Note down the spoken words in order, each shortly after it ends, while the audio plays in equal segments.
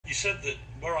You said that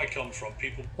where I come from,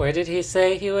 people Where did he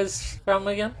say he was from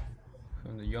again?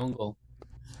 From the jungle.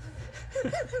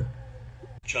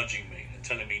 judging me and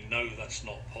telling me, no, that's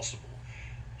not possible.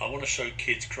 I want to show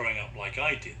kids growing up like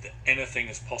I did that anything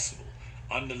is possible.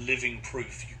 I'm the living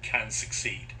proof you can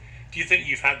succeed. Do you think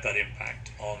you've had that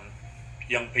impact on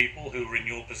young people who are in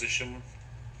your position?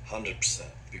 100%.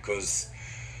 Because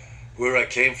where I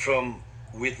came from,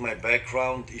 with my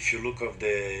background, if you look of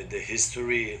the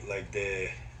history, like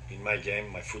in my game,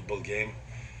 my football game,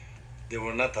 there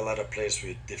were not a lot of players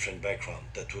with different background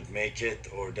that would make it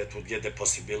or that would get the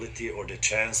possibility or the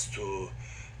chance to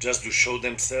just to show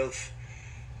themselves.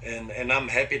 And I'm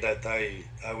happy that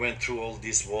I went through all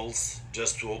these walls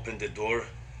just to open the door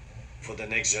for the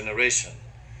next generation.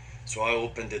 So I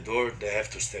opened the door, they have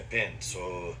to step in.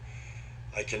 So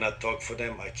I cannot talk for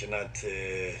them. I cannot,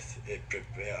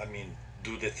 prepare,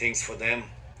 do the things for them.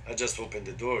 I just opened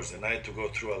the doors, and I had to go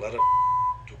through a lot of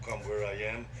to come where I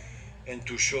am, and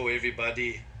to show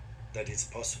everybody that it's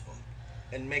possible,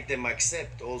 and make them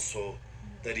accept also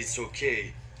that it's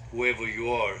okay, whoever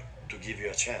you are, to give you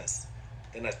a chance.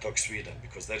 Then I talk Sweden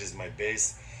because that is my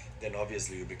base. Then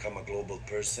obviously you become a global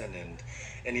person,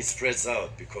 and it spreads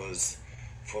out because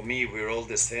for me we're all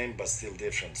the same but still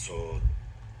different. So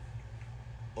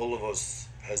all of us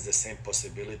has the same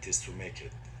possibilities to make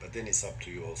it, but then it's up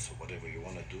to you also, whatever you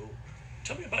want to do.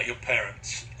 Tell me about your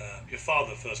parents. Your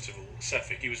father, first of all,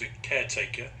 Sefik, he was a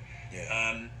caretaker.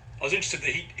 Yeah. I was interested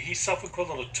that he suffered quite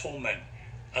a lot of torment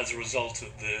as a result of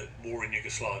the war in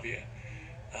Yugoslavia.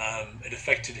 It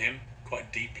affected him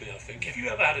quite deeply, I think. Have you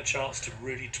ever had a chance to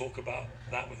really talk about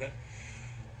that with him?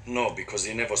 No, because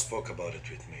he never spoke about it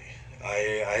with me.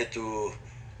 I had to.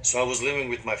 So I was living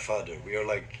with my father. We are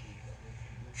like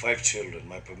five children.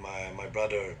 My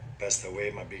brother passed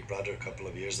away, my big brother, a couple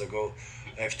of years ago.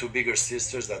 I have two bigger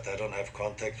sisters that I don't have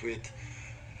contact with.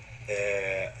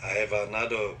 I have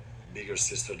another bigger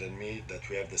sister than me that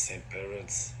we have the same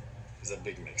parents. It's a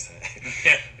big mix.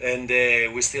 Yeah. And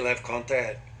we still have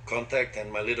contact,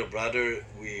 and my little brother,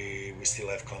 we still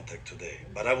have contact today.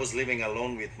 But I was living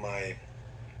alone with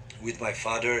my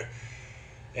father,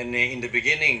 and in the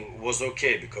beginning was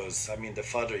okay because the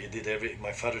father,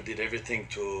 my father did everything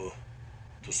to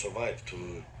survive,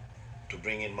 to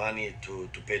bring in money, to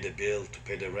pay the bill, to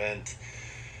pay the rent,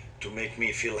 to make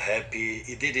me feel happy.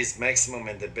 He did his maximum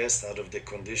and the best out of the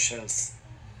conditions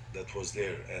that was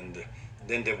there. And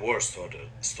then the war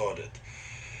started.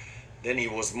 Then he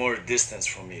was more distance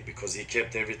from me because he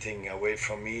kept everything away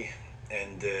from me,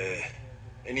 and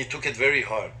he took it very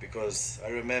hard because I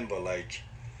remember, like,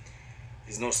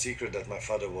 it's no secret that my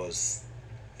father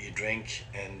he drank,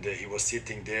 and he was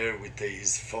sitting there with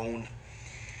his phone,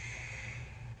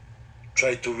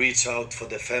 tried to reach out for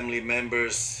the family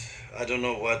members. I don't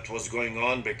know what was going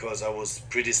on because I was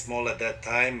pretty small at that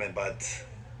time,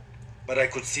 but I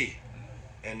could see,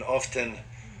 and often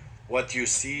what you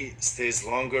see stays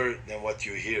longer than what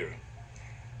you hear.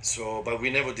 So, but we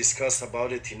never discussed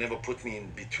about it. He never put me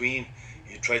in between.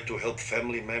 He tried to help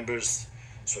family members.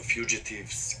 So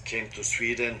fugitives came to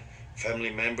Sweden, family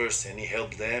members, and he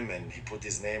helped them, and he put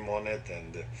his name on it.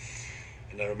 And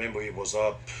I remember he was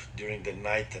up during the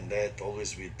night and that,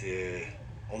 always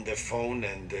on the phone,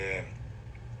 and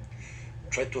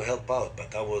tried to help out.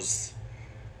 But I was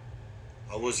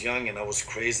young and I was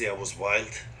crazy. I was wild.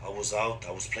 I was out.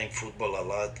 I was playing football a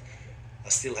lot. I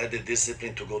still had the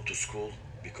discipline to go to school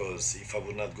because if I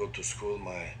would not go to school,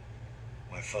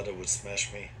 my father would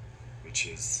smash me, which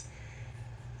is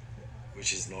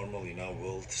normal in our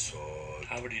world. So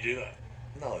How would he do that?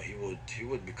 no, he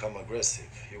would become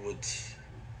aggressive. He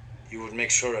would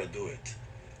make sure I do it.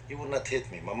 He would not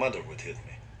hit me. My mother would hit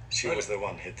me. She Really? was the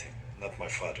one hitting, not my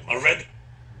father. I read.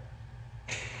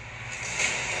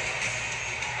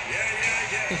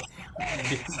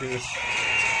 Dude,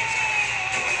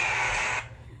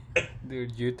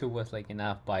 dude, YouTube was like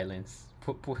enough violence.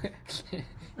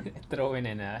 Throwing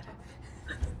in that.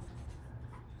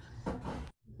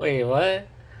 Wait, what?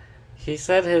 He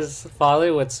said his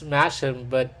father would smash him,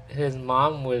 but his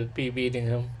mom would be beating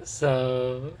him.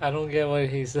 So I don't get what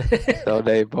he said. So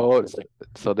they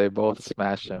both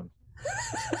smash him.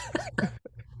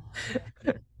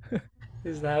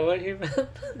 Is that what he meant?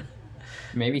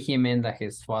 Maybe he meant that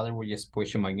his father would just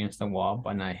push him against the wall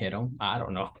but not hit him. I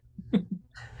don't know.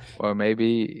 Or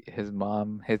maybe his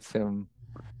mom hits him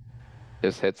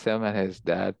and his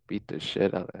dad beat the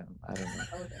shit out of him. I don't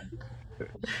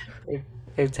know.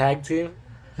 A tag team?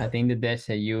 I think the dad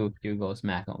said you go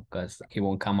smack him because he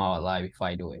won't come out alive if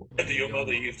I do it. That your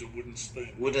mother used a wooden spoon.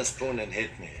 Wooden spoon and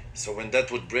hit me. So when that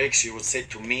would break, she would say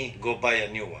to me, "Go buy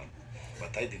a new one." But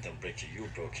but I didn't break it. You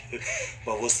broke it,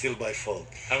 but was still my fault.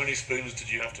 How many spoons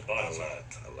did you have to buy? A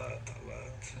lot.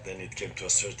 Then it came to a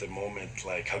certain moment,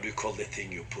 like, how do you call the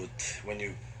thing you put when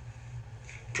you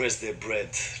press the bread,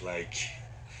 like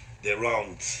the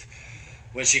round?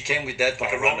 When she came with that,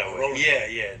 Like I a ran roll- away. roller.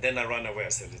 Yeah. Then I ran away. I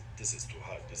said, this is too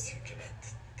hard. This you cannot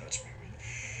touch me with.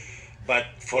 But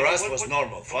for us was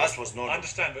normal. For us was normal. I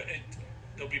understand, but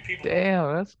there'll be people.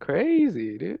 Damn, that's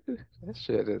crazy, dude. That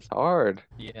shit is hard.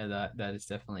 Yeah, that is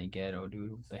definitely ghetto,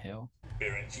 dude. What the hell?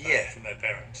 Experience that Yeah. from their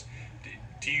parents.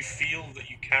 Do you feel that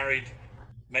you carried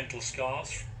mental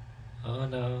scars? Oh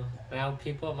no. Now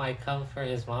people might come for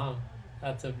his mom.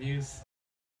 That's abuse.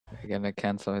 They're gonna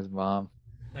cancel his mom.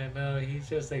 I know, he's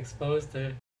just exposed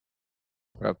her.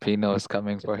 Rapino is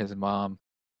coming for his mom.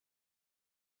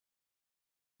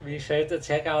 Be sure to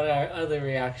check out our other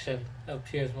reaction of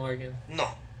Piers Morgan. No,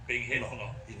 Being hit no. or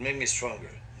not? It made me stronger.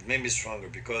 It made me stronger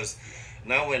because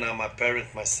now when I'm a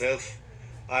parent myself,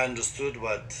 I understood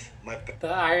what my The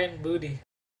iron booty.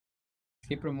 Is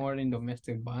he promoting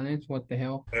domestic violence? What the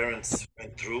hell? parents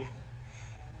went through,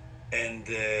 and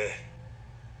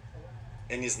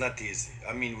it's not easy.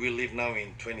 I mean, we live now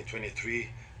in 2023,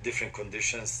 different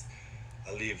conditions.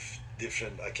 I live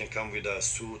different. I can come with a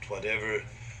suit, whatever,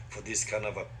 for this kind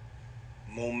of a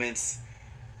moments.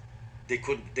 They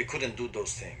couldn't do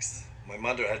those things. My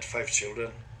mother had 5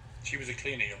 children. She was a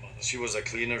cleaner, your mother. She was a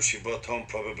cleaner. She brought home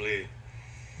probably,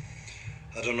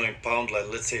 I don't know, in pound, like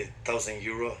let's say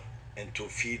 €1,000, and to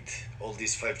feed all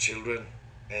these 5 children,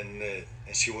 and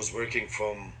she was working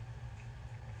from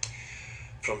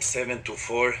 7 to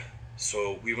 4.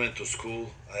 So we went to school.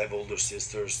 I have older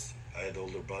sisters. I had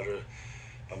older brother,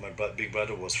 but my big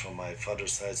brother was from my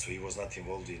father's side, so he was not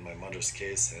involved in my mother's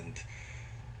case, and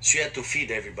she had to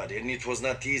feed everybody, and it was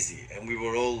not easy. And we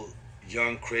were all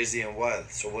young, crazy, and wild,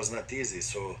 so it was not easy.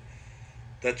 So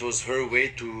that was her way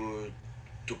to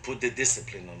put the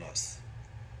discipline on us.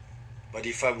 But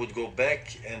if I would go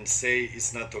back and say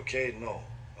it's not okay, no,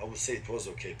 I would say it was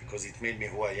okay because it made me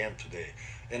who I am today.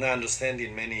 And I understand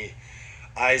in many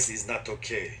eyes it's not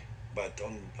okay, but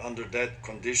under that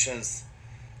conditions,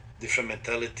 different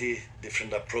mentality,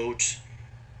 different approach.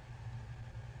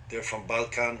 They're from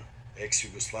Balkan,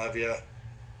 ex-Yugoslavia,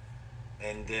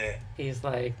 and He's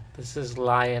like, this is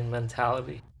lion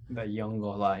mentality. The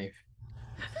younger life.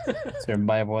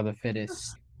 Survival of the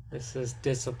fittest. This is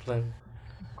discipline.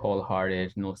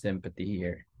 Cold-hearted, no sympathy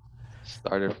here.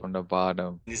 Started from the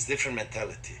bottom. it's different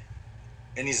mentality,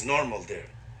 and it's normal there.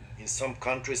 In some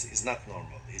countries, it's not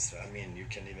normal. I mean, you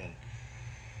can even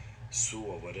sue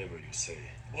or whatever you say.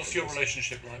 What's your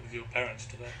relationship like with your parents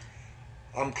today?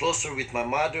 I'm closer with my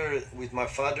mother. With my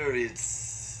father, it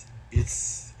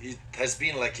has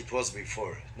been like it was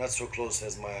before. Not so close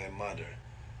as my mother,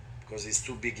 because it's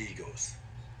two big egos.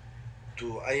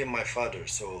 I am my father,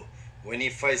 so when he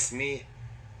fights me,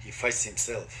 he fights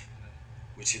himself,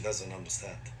 which he doesn't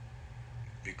understand.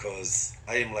 Because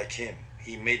I am like him.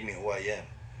 He made me who I am.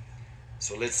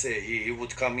 So let's say he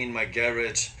would come in my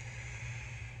garage,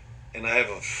 and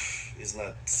it's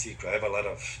not secret, I have a lot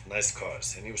of nice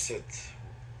cars, and he said,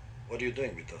 what are you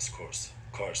doing with those cars?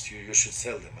 You should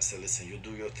sell them. I said, listen, you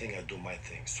do your thing, I do my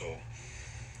thing. So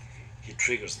he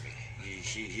triggers me,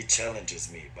 he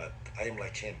challenges me, but I am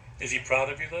like him. Is he proud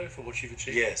of you though for what you've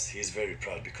achieved? Yes, he's very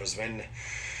proud, because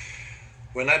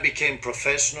when I became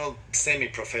professional,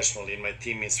 semi-professional in my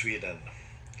team in Sweden,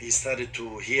 he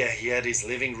had his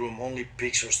living room only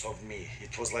pictures of me.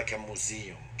 It was like a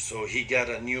museum. So he got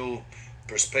a new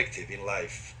perspective in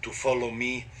life to follow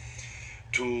me.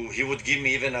 He would give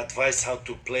me even advice how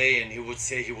to play, and he would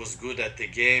say he was good at the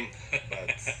game,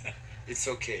 but it's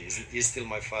okay. He's still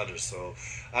my father, so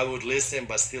I would listen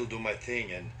but still do my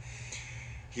thing. And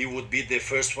he would be the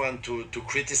first one to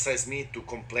criticize me, to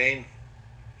complain.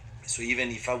 So even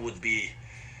if I would be,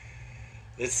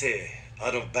 let's say,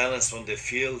 out of balance on the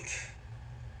field,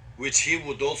 which he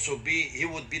would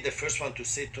be the first one to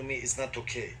say to me, it's not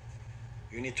okay.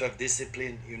 You need to have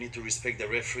discipline. You need to respect the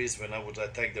referees. When I would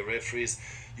attack the referees,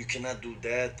 you cannot do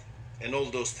that, and all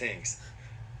those things.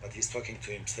 But he's talking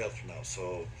to himself now.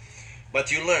 So,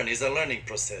 but you learn. It's a learning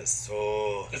process.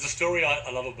 So There's a story I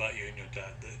love about you and your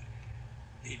dad, that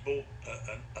he bought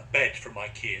a bed from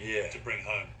IKEA to bring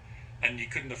home, and you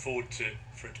couldn't afford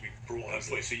for it to be brought home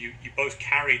for you. So you both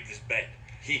carried this bed.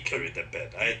 he carried the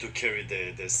bed. I had to carry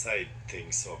the side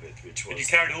things of it, which was. And you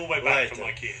carried it all the way back lighter. from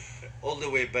IKEA. All the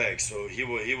way back. So he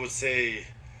would say,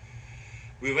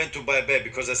 we went to buy a bed,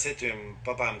 because I said to him,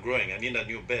 Papa, I'm growing, I need a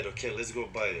new bed. Okay, let's go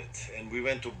buy it. And we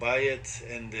went to buy it,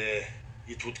 and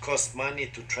it would cost money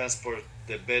to transport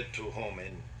the bed to home,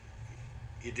 and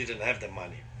he didn't have the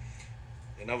money.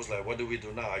 And I was like, what do we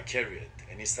do now? I carry it.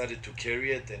 And he started to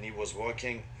carry it, and he was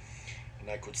walking, and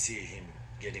I could see him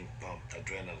getting pumped,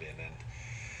 adrenaline.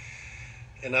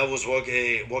 And I was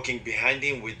walking behind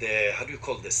him with the, how do you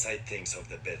call the side things of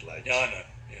the bed, like, Yeah, I know.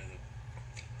 Yeah,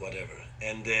 whatever.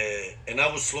 And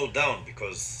I was slowed down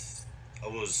because I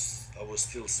was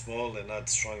still small and not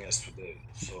strong as today.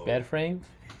 So Bed frame?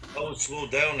 I would slow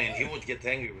down, and he would get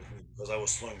angry with me because I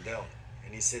was slowing down.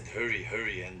 And he said, "Hurry,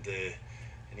 hurry!" And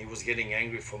he was getting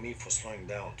angry for me for slowing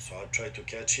down. So I tried to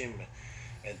catch him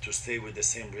and to stay with the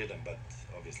same rhythm, but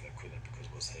obviously I couldn't because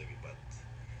it was heavy. But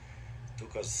it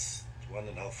took us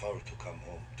 1.5 hours to come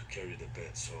home to carry the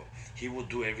bed. So he would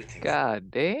do everything. God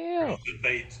damn. he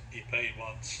paid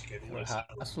once. Gave all They're his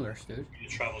hustlers, dude. to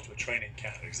travel to a training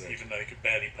camp, Exactly. even though he could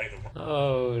barely pay the rent.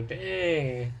 Oh,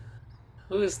 dang.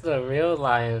 Who's the real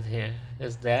lion here?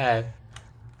 His dad.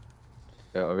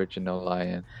 The original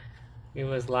lion. He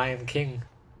was Lion King.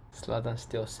 Zlatan's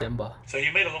still Simba. So he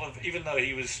made a lot of, even though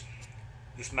he was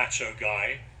this macho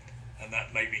guy, and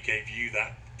that maybe gave you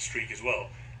that streak as well,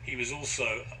 he was also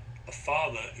a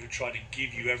father who tried to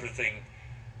give you everything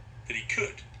that he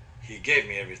could. He gave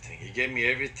me everything. He gave me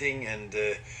everything, and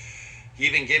he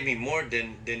even gave me more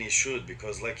than he should,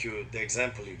 because, like the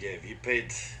example you gave, he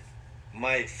paid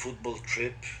my football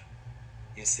trip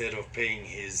instead of paying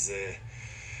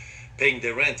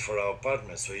the rent for our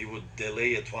apartment. So he would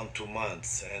delay it 1-2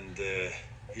 months, and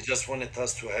he just wanted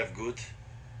us to have good,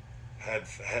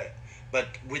 but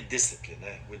with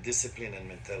discipline and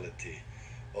mentality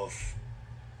of.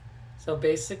 So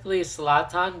basically,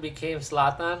 Zlatan became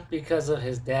Zlatan because of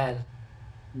his dad.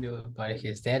 Dude, but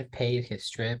his dad paid his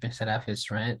trip instead of his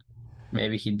rent.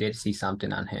 Maybe he did see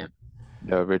something on him.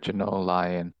 The original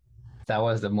lion. That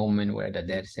was the moment where the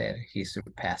dad said, "He's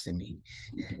surpassing me.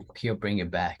 He'll bring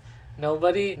it back."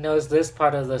 Nobody knows this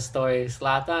part of the story.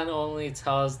 Zlatan only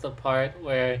tells the part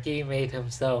where he made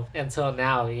himself until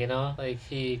now, you know? Like,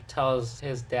 he tells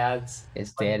his dad's.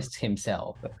 His dad's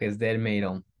himself. His dad made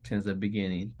him since the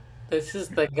beginning. This is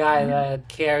the guy that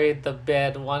carried the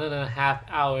bed 1.5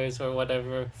 hours or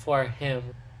whatever for him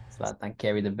Zlatan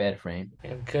carried the bed frame.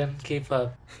 and couldn't keep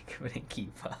up. Couldn't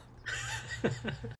keep up.